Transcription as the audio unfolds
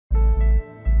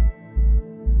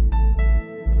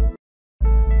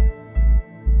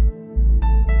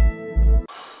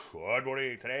Good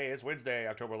morning. Today is Wednesday,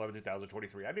 October 11,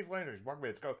 2023. I'm Landry. Market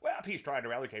minutes go. Well, Peace trying to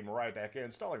rally came right back in,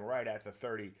 stalling right at the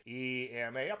 30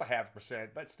 EMA, up a 0.5%,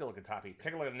 but still looking toppy.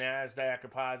 Take a look at the NASDAQ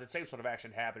composite. Same sort of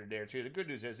action happening there, too. The good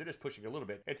news is it is pushing a little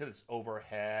bit into this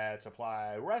overhead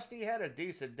supply. Rusty had a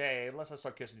decent day. Let's not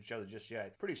start kissing each other just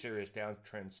yet. Pretty serious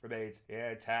downtrend remains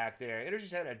intact there.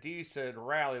 Energy's had a decent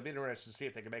rally. I'll be interested to see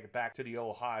if they can make it back to the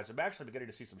old highs. I'm actually beginning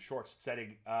to see some shorts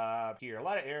setting up here. A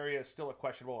lot of areas still a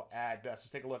questionable at best.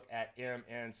 Let's take a look at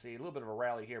MNC. A little bit of a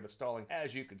rally here, but stalling,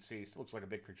 as you can see. Still looks like a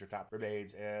big picture top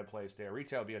remains in place there.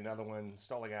 Retail will be another one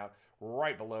stalling out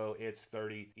right below its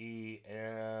 30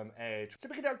 EMA.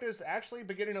 Semiconductors actually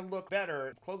beginning to look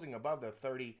better, closing above the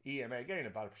 30 EMA, getting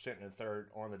about 1% in the third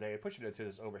on the day, pushing it into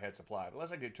this overhead supply. But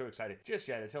let's not get too excited just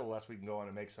yet until less we can go on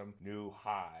and make some new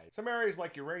highs. Some areas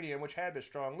like uranium, which had been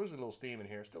strong, losing a little steam in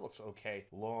here, still looks okay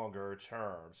longer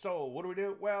term. So what do we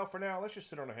do? Well, for now, let's just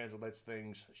sit on our hands and let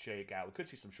things shake out. We could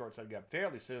see some short setting up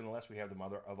fairly soon unless we have the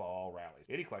mother of all rallies.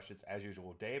 Any questions, as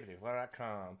usual, Dave at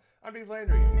DaveLandry.com. I'm Dave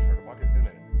Landry, and he's heard of market in a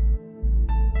minute.